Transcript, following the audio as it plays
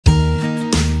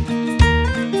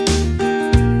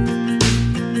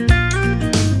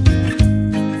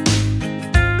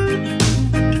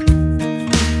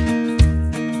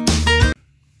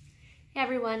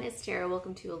it's Tara.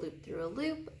 Welcome to A Loop Through a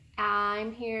Loop.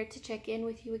 I'm here to check in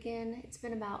with you again. It's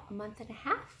been about a month and a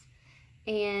half,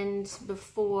 and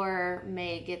before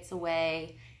May gets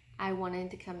away, I wanted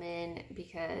to come in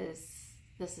because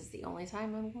this is the only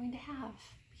time I'm going to have,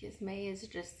 because May is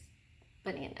just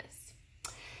bananas.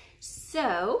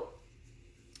 So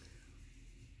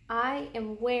I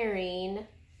am wearing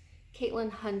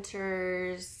Caitlin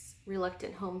Hunter's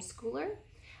Reluctant Homeschooler.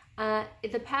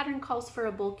 The pattern calls for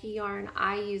a bulky yarn.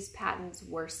 I use Patton's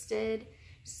worsted.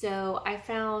 So I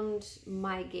found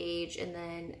my gauge and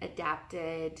then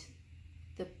adapted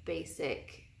the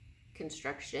basic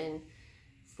construction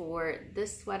for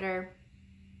this sweater.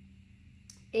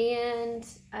 And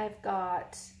I've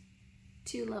got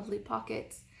two lovely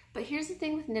pockets. But here's the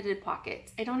thing with knitted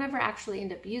pockets. I don't ever actually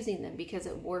end up using them because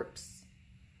it warps.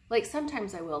 Like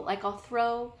sometimes I will. Like I'll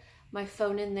throw my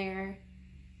phone in there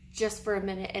just for a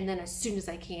minute, and then as soon as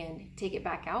I can, take it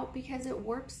back out because it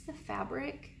warps the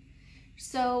fabric.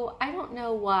 So I don't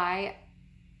know why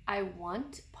I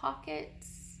want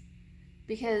pockets,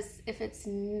 because if it's a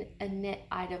knit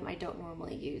item, I don't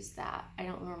normally use that. I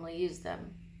don't normally use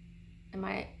them.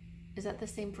 Is that the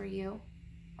same for you?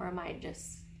 Or am I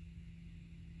just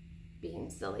being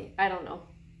silly? I don't know.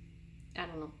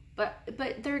 But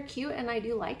they're cute and I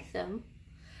do like them.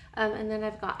 And then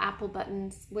I've got apple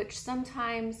buttons, which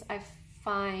sometimes I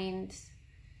find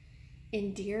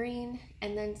endearing,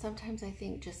 and then sometimes I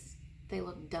think just they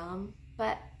look dumb.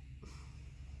 But,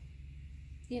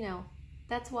 you know,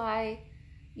 that's why,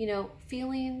 you know,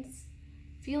 feelings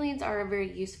are a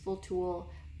very useful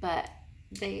tool, but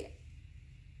they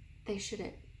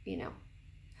shouldn't, you know,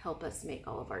 help us make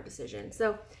all of our decisions.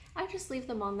 So I just leave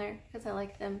them on there because I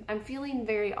like them. I'm feeling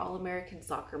very all-American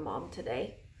soccer mom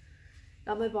today.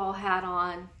 Got my ball hat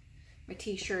on, my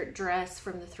t-shirt dress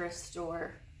from the thrift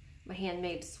store, my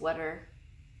handmade sweater.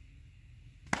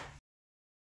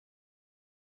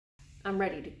 I'm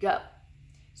ready to go.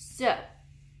 So,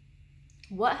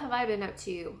 what have I been up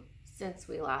to since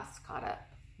we last caught up?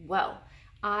 Well,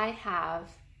 I have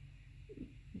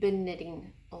been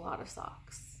knitting a lot of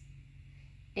socks.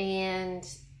 And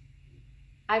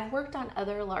I've worked on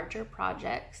other larger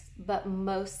projects, but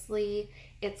mostly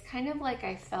it's kind of like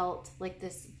I felt like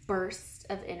this burst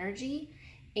of energy,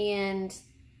 and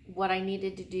what I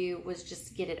needed to do was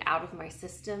just get it out of my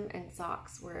system, and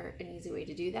socks were an easy way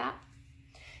to do that.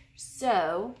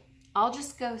 So I'll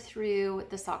just go through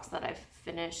the socks that I've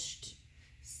finished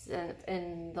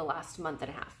in the last month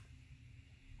and a half.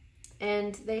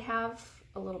 And they have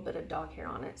a little bit of dog hair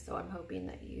on it, so I'm hoping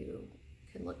that you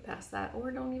can look past that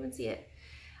or don't even see it.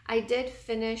 I did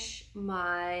finish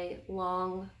my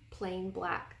long plain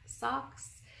black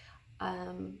socks.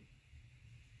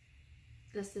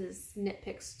 This is Knit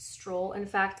Picks Stroll. In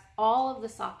fact, all of the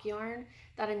sock yarn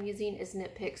that I'm using is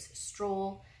Knit Picks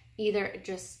Stroll, either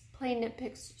just plain Knit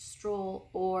Picks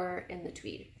Stroll or in the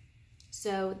tweed.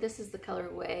 So this is the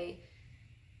colorway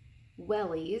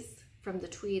Wellies from the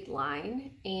tweed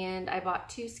line, and I bought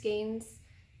 2 skeins,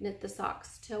 knit the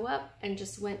socks toe up, and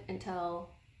just went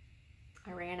until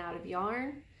I ran out of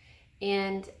yarn.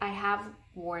 And I have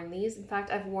worn these. In fact,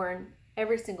 I've worn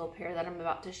every single pair that I'm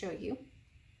about to show you.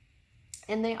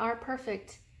 And they are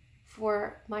perfect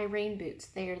for my rain boots.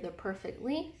 They are the perfect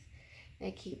length.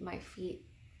 They keep my feet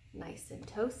nice and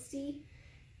toasty.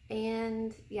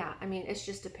 And yeah, I mean, it's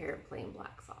just a pair of plain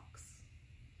black socks.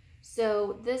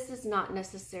 So this is not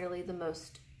necessarily the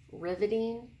most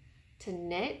riveting to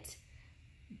knit,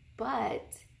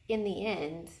 but in the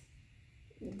end,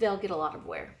 they'll get a lot of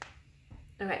wear.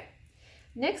 Okay,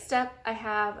 next up, I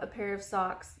have a pair of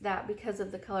socks that, because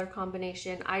of the color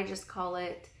combination, I just call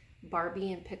it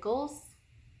Barbie and Pickles,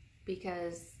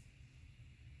 because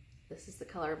this is the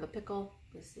color of a pickle,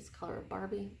 this is the color of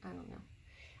Barbie, I don't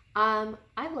know.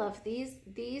 I love these.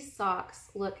 These socks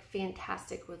look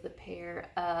fantastic with a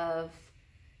pair of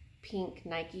pink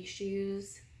Nike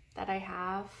shoes that I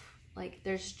have. Like,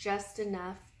 there's just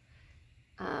enough.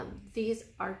 These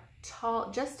are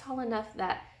tall, just tall enough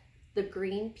that the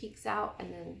green peeks out,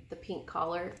 and then the pink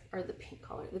collar, or the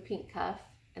pink cuff,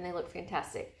 and they look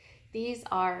fantastic. These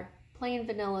are plain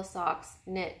vanilla socks,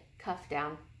 knit cuff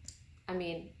down. I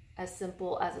mean, as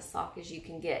simple as a sock as you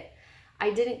can get. I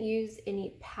didn't use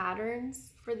any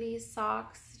patterns for these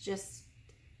socks, just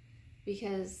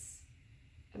because,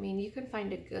 I mean, you can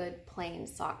find a good plain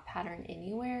sock pattern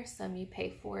anywhere. Some you pay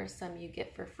for, some you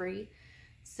get for free.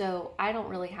 So I don't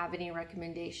really have any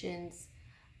recommendations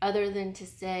other than to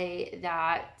say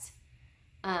that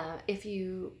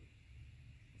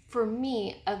for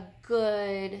me, a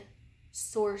good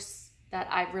source that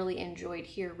I've really enjoyed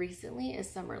here recently is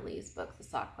Summer Lee's book, The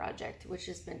Sock Project, which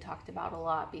has been talked about a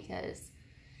lot because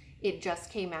it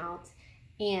just came out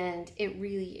and it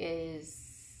really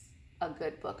is a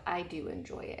good book. I do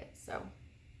enjoy it. So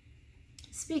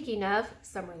speaking of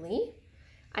Summer Lee,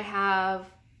 I have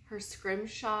her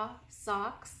Scrimshaw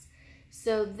socks.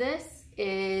 So this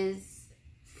is,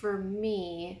 for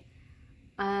me,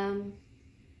 kind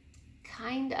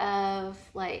of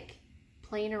like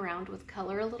playing around with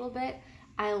color a little bit.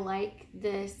 I like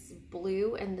this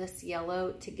blue and this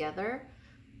yellow together.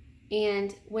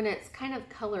 And when it's kind of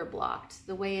color blocked,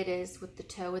 the way it is with the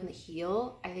toe and the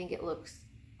heel, I think it looks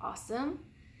awesome.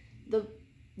 I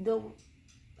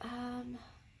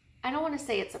don't want to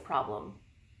say it's a problem,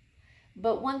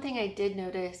 but one thing I did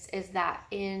notice is that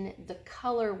in the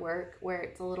color work, where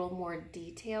it's a little more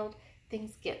detailed,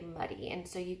 things get muddy, and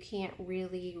so you can't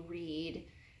really read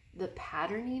the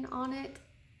patterning on it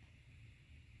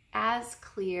as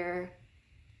clear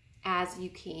as you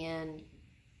can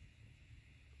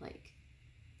like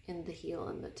in the heel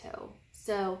and the toe.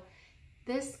 So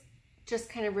this just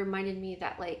kind of reminded me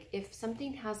that like if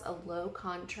something has a low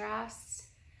contrast,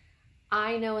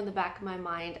 I know in the back of my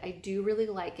mind I do really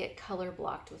like it color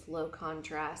blocked with low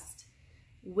contrast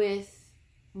with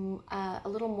a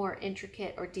little more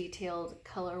intricate or detailed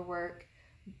color work.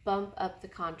 Bump up the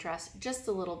contrast just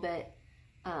a little bit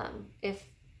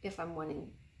if I'm wanting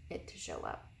it to show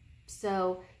up.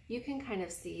 So you can kind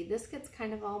of see this gets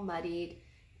kind of all muddied,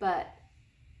 but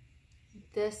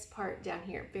this part down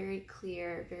here, very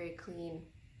clear, very clean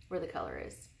where the color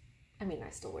is. I mean, I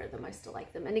still wear them, I still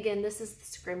like them. And again, this is the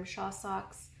Scrimshaw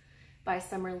socks by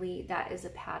Summer Lee. That is a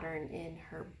pattern in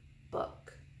her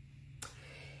book.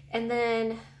 And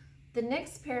then the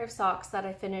next pair of socks that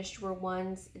I finished were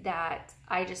ones that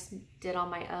I just did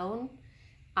on my own.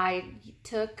 I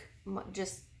took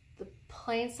just the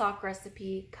plain sock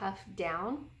recipe cuff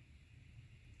down,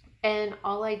 and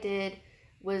all I did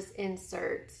was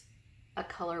insert a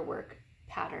color work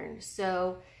pattern.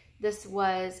 So this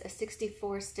was a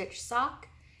 64 stitch sock.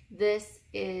 This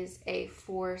is a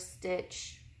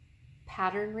 4-stitch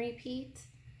pattern repeat.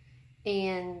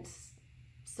 And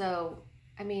so,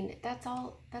 I mean, that's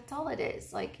all it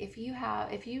is. Like if you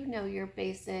know your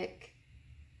basic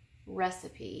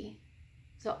recipe.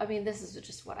 So, I mean, this is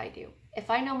just what I do.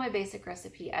 If I know my basic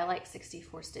recipe, I like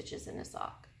 64 stitches in a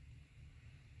sock.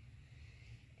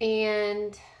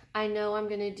 And I know I'm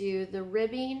gonna do the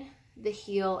ribbing, the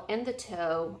heel, and the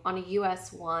toe on a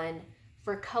US 1.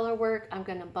 For color work, I'm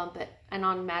gonna bump it, and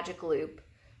on magic loop.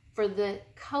 For the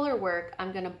color work,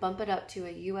 I'm gonna bump it up to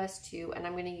a US 2, and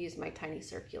I'm gonna use my tiny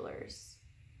circulars.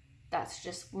 That's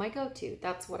just my go-to.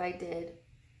 That's what I did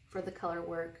for the color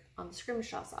work on the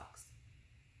Scrimshaw socks.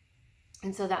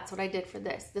 And so that's what I did for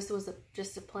this. This was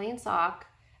just a plain sock.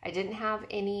 I didn't have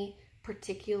any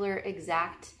particular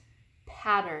exact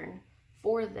pattern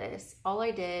for this. All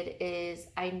I did is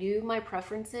I knew my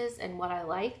preferences and what I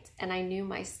liked, and I knew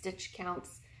my stitch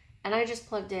counts, and I just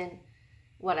plugged in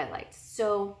what I liked.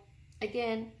 So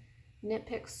again, Knit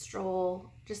Picks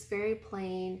Stroll, just very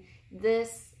plain.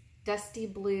 This dusty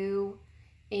blue,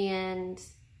 and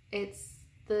it's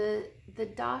the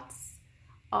dots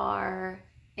are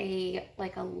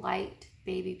like a light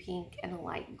baby pink and a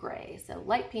light gray. So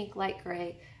light pink, light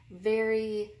gray,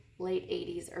 very late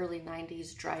 80s, early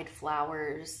 90s dried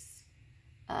flowers,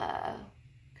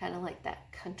 kind of like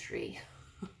that country,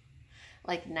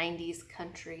 like 90s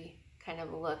country kind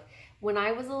of a look. When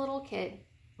I was a little kid,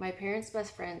 my parents'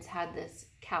 best friends had this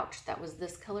couch that was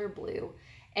this color blue,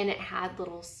 and it had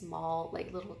little small,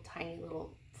 like little tiny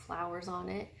little flowers on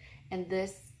it. And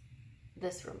this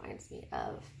reminds me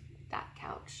of that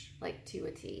couch, like to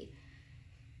a T.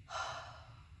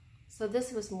 So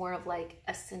this was more of like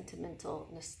a sentimental,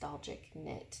 nostalgic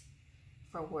knit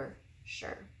for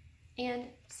sure. And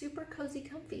super cozy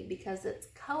comfy because it's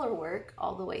color work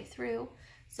all the way through.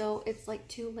 So it's like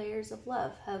 2 layers of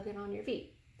love hugging on your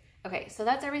feet. Okay, so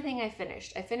that's everything I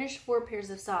finished. I finished 4 pairs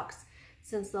of socks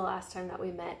since the last time that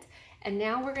we met. And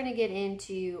now we're gonna get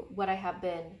into what I have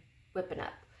been whipping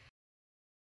up.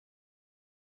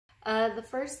 The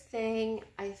first thing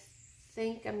I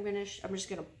think I'm just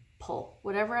gonna pull.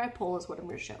 Whatever I pull is what I'm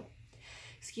gonna show.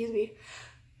 Excuse me.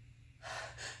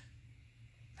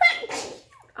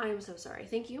 I am so sorry.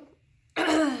 Thank you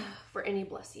for any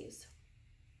bless yous.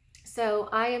 So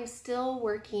I am still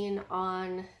working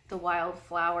on the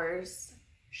wildflowers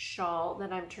shawl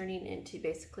that I'm turning into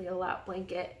basically a lap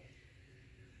blanket.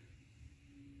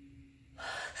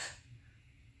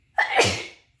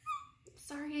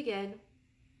 Sorry again.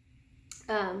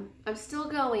 I'm still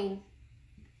going.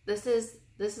 This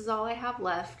is all I have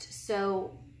left.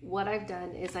 So what I've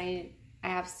done is I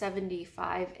have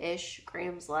 75-ish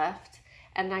grams left,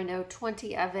 and I know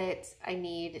 20 of it I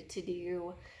need to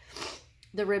do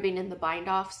the ribbing and the bind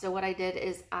off. So what I did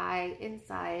is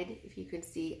inside, if you can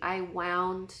see, I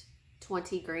wound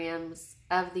 20 grams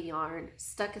of the yarn,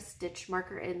 stuck a stitch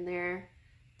marker in there,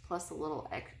 plus a little,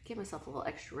 give myself a little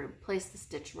extra room, placed the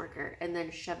stitch marker, and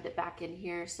then shoved it back in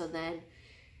here. So then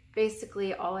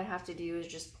basically all I have to do is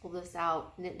just pull this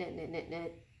out, knit, knit, knit, knit,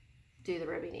 knit, do the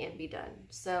ribbing, and be done.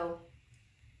 So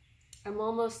I'm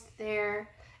almost there.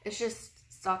 It's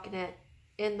just stocking it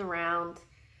in the round.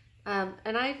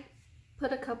 And I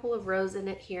put a couple of rows in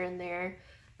it here and there,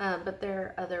 but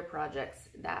there are other projects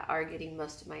that are getting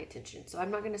most of my attention. So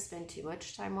I'm not going to spend too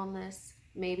much time on this.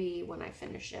 Maybe when I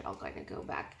finish it, I'll kind of go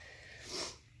back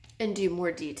and do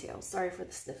more details. Sorry for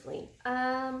the sniffling.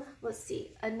 Let's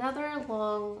see. Another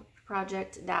long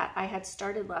project that I had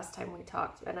started last time we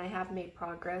talked, and I have made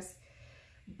progress,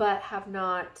 but have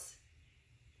not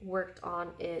worked on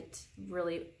it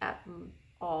really at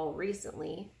all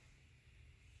recently.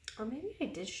 Or maybe I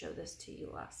did show this to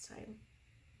you last time,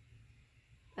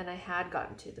 and I had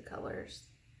gotten to the colors.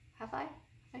 Have I? Have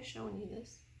I shown you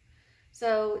this?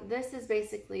 So this is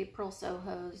basically Purl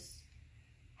Soho's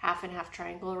half and half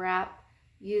triangle wrap,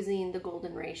 using the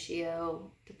golden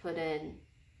ratio to put in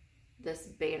this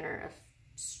banner of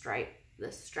stripe,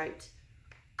 this striped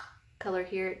color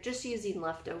here, just using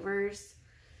leftovers.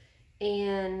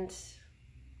 And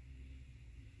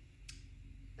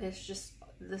it's just,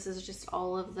 this is just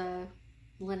all of the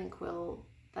linen quill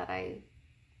that I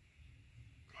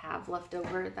have left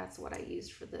over. That's what I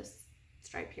used for this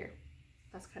stripe here.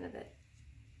 That's kind of it.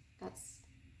 That's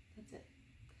it.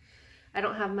 I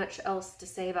don't have much else to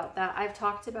say about that. I've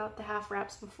talked about the half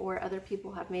wraps before. Other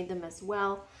people have made them as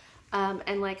well.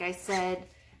 And like I said,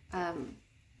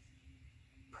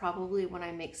 probably when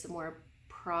I make some more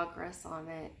progress on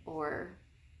it or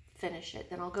finish it,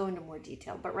 then I'll go into more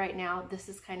detail. But right now, this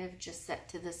is kind of just set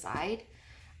to the side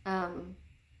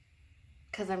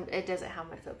because it doesn't have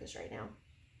my focus right now.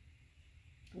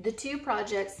 The two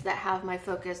projects that have my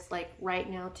focus like right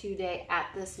now today at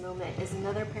this moment is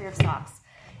another pair of socks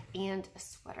and a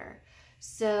sweater.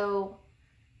 So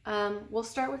we'll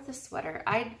start with the sweater.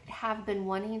 I have been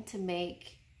wanting to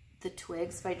make the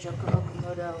Twigs by Joko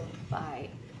Okamoto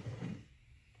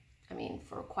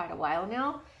for quite a while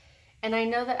now. And I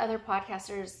know that other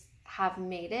podcasters have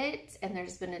made it, and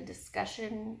there's been a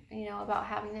discussion, about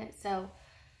having it,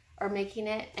 or making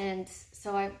it. And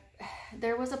so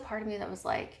there was a part of me that was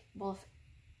like, well, if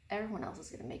everyone else is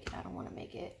going to make it, I don't want to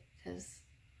make it because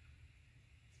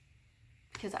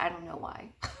I don't know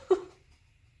why.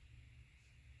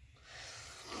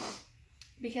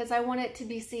 Because I want it to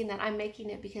be seen that I'm making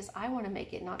it because I want to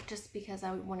make it, not just because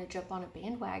I want to jump on a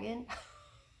bandwagon.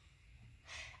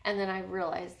 And then I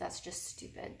realized that's just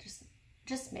stupid.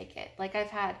 Just make it. Like, I've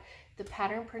had the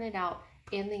pattern printed out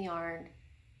and the yarn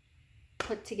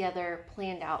put together,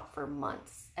 planned out for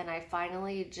months. And I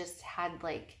finally just had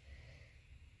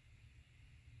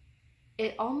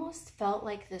it almost felt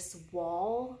like this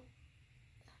wall.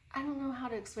 I don't know how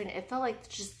to explain it. It felt like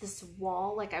just this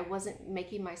wall, like I wasn't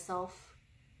making myself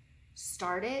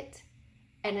start it.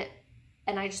 And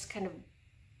I just kind of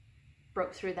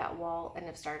broke through that wall and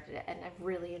have started it, and I've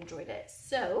really enjoyed it.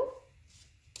 So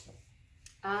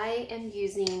I am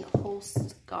using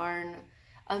Holst Garn,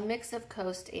 a mix of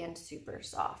Coast and Super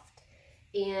Soft.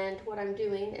 And what I'm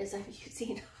doing is I'm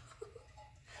using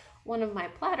one of my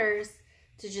platters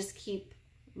to just keep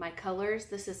my colors.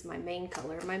 This is my main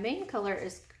color. My main color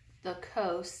is the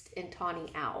Coast in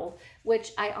Tawny Owl,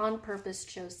 which I on purpose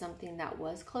chose something that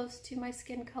was close to my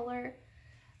skin color,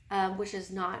 which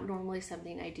is not normally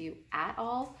something I do at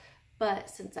all. But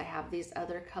since I have these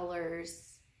other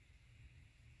colors,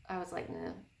 I was like,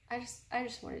 no, I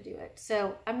just want to do it.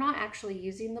 So I'm not actually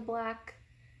using the black.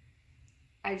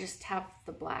 I just have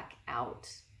the black out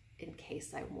in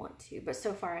case I want to. But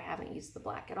so far I haven't used the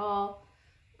black at all.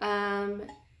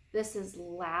 This is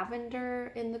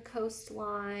lavender in the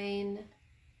Coastline.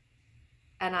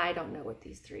 And I don't know what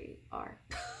these three are.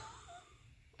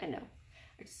 I know.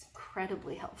 It's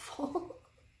incredibly helpful.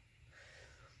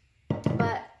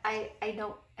 But I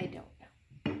don't know.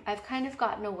 I've kind of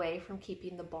gotten away from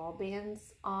keeping the ball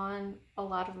bands on a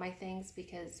lot of my things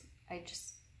because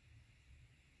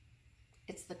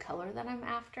it's the color that I'm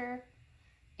after.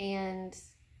 And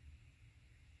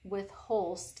with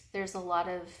Holst, there's a lot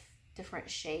of different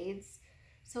shades.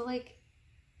 So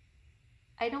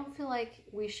I don't feel like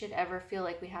we should ever feel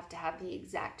like we have to have the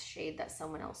exact shade that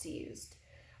someone else used.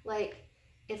 Like,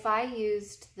 if I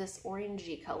used this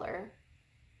orangey color,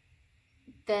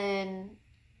 then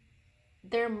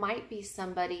there might be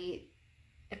somebody,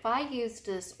 if I used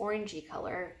this orangey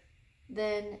color,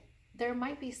 then there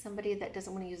might be somebody that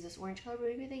doesn't want to use this orange color, but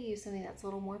maybe they use something that's a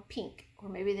little more pink, or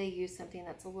maybe they use something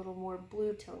that's a little more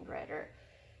blue toned red, or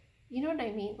you know what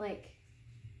I mean? Like,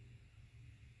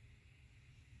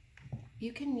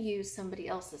 you can use somebody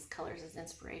else's colors as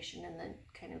inspiration and then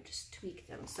kind of just tweak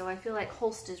them. So I feel like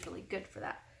Holst is really good for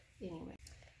that. Anyway.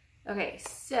 Okay,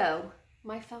 so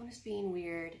my phone is being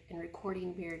weird and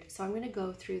recording weird, so I'm going to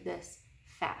go through this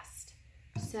fast.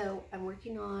 So I'm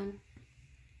working on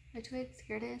my twigs.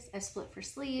 Here it is. I split for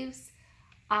sleeves.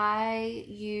 I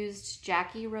used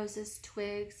Jackie Rose's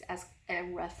twigs as a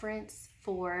reference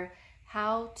for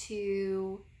how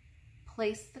to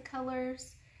place the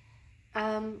colors,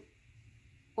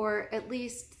 or at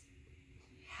least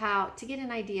how to get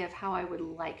an idea of how I would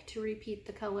like to repeat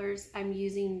the colors. I'm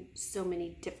using so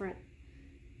many different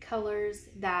colors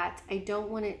that I don't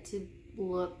want it to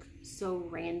look so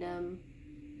random,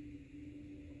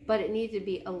 but it needed to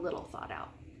be a little thought out.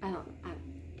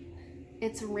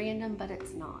 It's random, but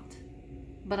it's not.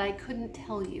 But I couldn't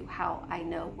tell you how I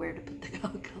know where to put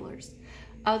the colors,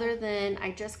 other than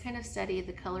I just kind of study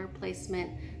the color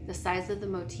placement, the size of the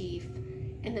motif,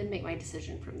 and then make my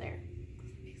decision from there.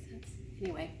 Does that make sense?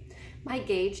 Anyway, my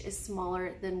gauge is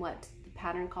smaller than what the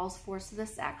pattern calls for, so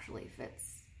this actually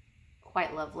fits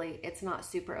quite lovely. It's not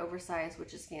super oversized,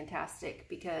 which is fantastic,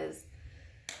 because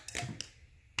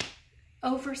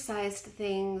oversized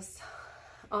things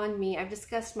on me, I've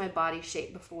discussed my body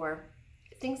shape before.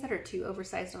 Things that are too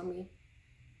oversized on me,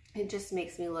 it just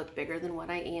makes me look bigger than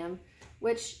what I am,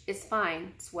 which is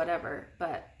fine, it's whatever,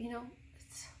 but you know,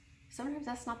 sometimes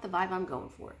that's not the vibe I'm going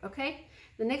for, okay?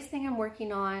 The next thing I'm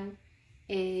working on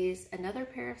is another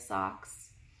pair of socks.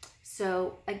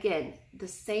 So again, the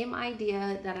same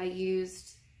idea that I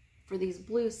used for these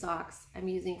blue socks, I'm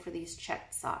using for these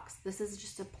checked socks. This is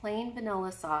just a plain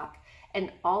vanilla sock,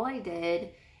 and all I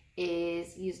did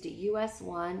is used a US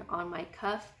 1 on my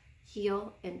cuff,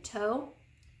 heel, and toe,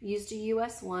 used a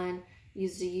US 1,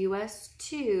 used a US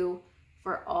 2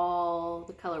 for all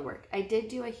the color work. I did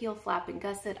do a heel flap and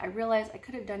gusset. I realized I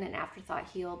could have done an afterthought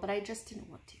heel, but I just didn't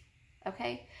want to,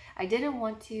 okay? I didn't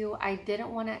want to,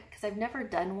 because I've never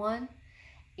done one,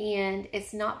 and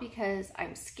it's not because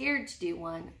I'm scared to do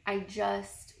one. I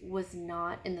just was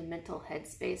not in the mental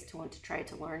headspace to want to try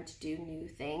to learn to do new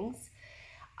things.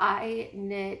 I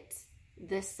knit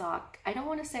this sock. I don't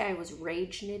want to say I was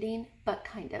rage knitting, but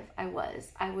kind of, I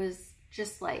was. I was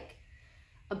just like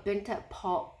a pent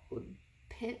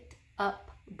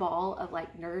up ball of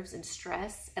like nerves and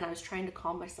stress, and I was trying to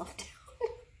calm myself down.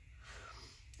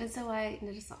 And so I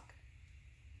knit a sock.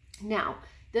 Now,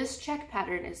 this check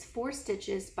pattern is 4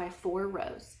 stitches by 4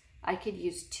 rows. I could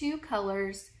use 2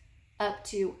 colors up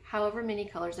to however many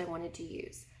colors I wanted to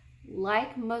use.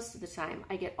 Like most of the time,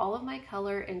 I get all of my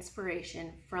color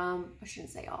inspiration from, I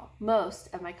shouldn't say all, most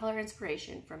of my color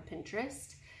inspiration from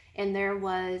Pinterest. And there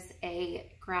was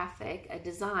a graphic, a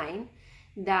design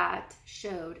that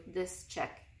showed this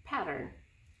check pattern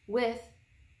with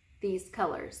these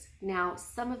colors. Now,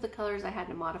 some of the colors I had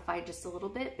to modify just a little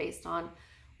bit based on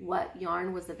what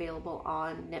yarn was available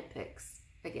on Knit Picks.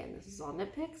 Again, this is all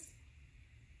Knit Picks.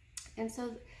 And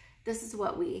so this is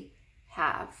what we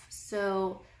have.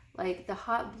 So like the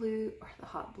hot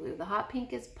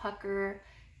pink is Pucker.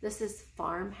 This is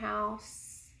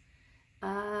Farmhouse.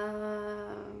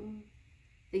 The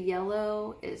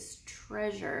yellow is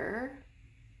Treasure.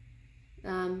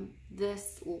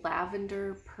 This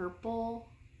lavender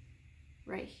purple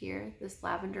right here, this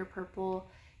lavender purple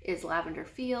is Lavender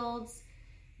Fields.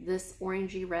 This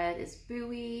orangey red is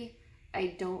Bowie.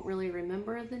 I don't really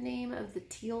remember the name of the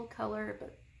teal color,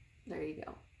 but there you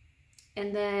go.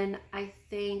 And then I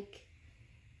think,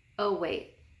 oh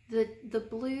wait, the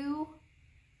blue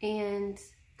and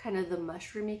kind of the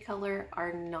mushroomy color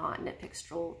are not Knit Picks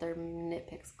Stroll, they're Knit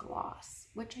Picks Gloss,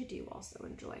 which I do also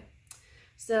enjoy.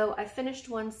 So I finished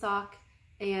one sock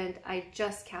and I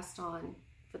just cast on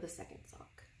for the second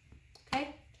sock,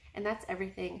 okay? And that's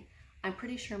everything. I'm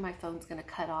pretty sure my phone's gonna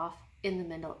cut off in the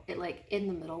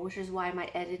middle, which is why my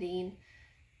editing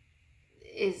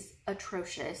is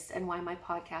atrocious and why my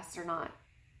podcasts are not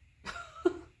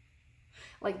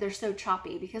like, they're so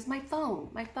choppy, because my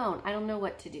phone, I don't know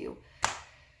what to do.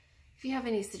 If you have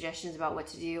any suggestions about what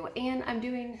to do, and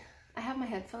I have my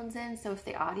headphones in, so if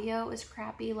the audio is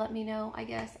crappy, let me know, I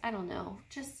guess. I don't know,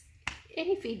 just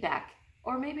any feedback,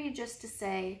 or maybe just to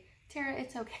say, Tara,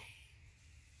 it's okay.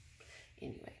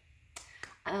 Anyway,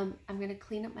 I'm gonna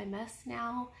clean up my mess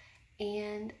now,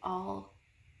 and I'll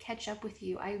catch up with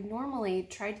you. I normally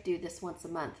try to do this once a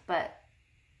month, but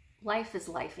life is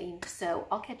lifing. So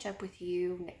I'll catch up with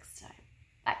you next time.